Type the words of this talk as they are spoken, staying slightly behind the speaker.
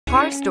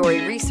Car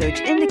Story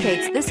research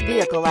indicates this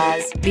vehicle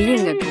as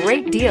being a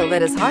great deal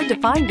that is hard to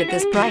find at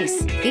this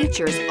price.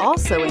 Features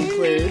also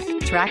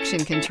include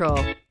traction control,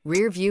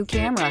 rear view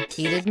camera,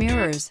 heated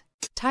mirrors,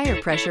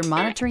 tire pressure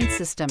monitoring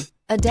system,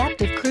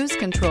 adaptive cruise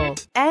control,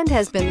 and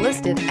has been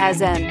listed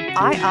as an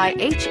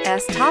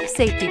IIHS top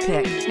safety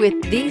pick with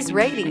these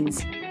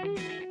ratings.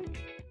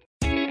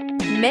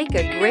 Make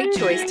a great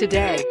choice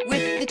today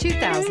with the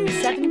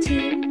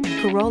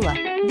 2017 Corolla.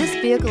 This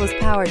vehicle is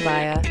powered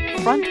by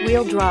a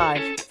front-wheel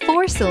drive,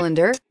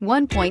 4-cylinder,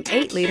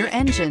 1.8-liter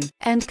engine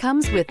and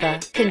comes with a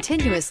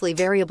continuously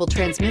variable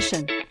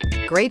transmission.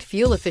 Great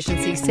fuel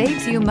efficiency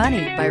saves you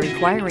money by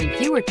requiring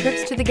fewer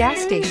trips to the gas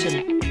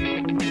station.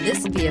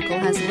 This vehicle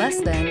has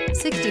less than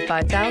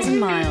 65,000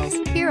 miles.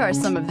 Here are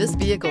some of this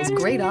vehicle's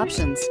great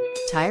options: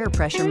 tire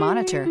pressure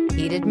monitor,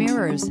 heated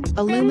mirrors,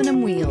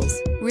 aluminum wheels,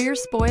 rear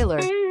spoiler,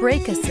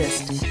 brake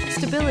assist,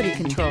 stability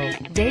control,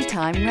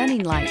 daytime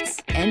running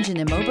lights, engine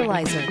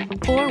immobilizer,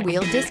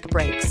 4-wheel disc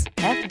brakes,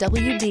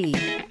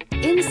 FWD.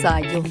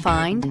 Inside you'll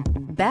find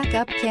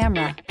backup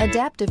camera,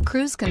 adaptive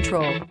cruise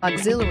control,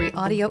 auxiliary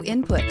audio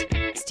input,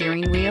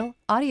 steering wheel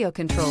audio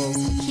controls,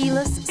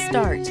 keyless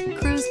start,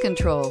 cruise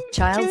control,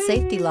 child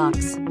safety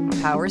locks,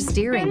 power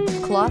steering,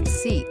 cloth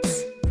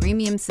seats,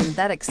 premium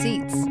synthetic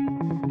seats.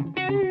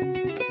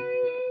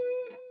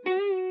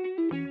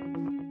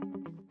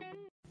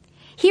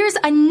 Here's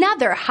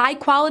another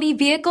high-quality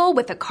vehicle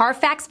with a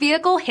CARFAX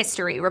Vehicle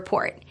History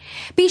Report.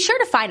 Be sure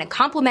to find a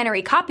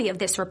complimentary copy of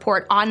this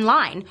report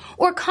online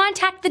or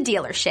contact the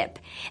dealership.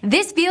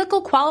 This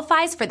vehicle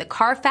qualifies for the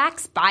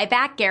CARFAX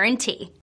Buyback Guarantee.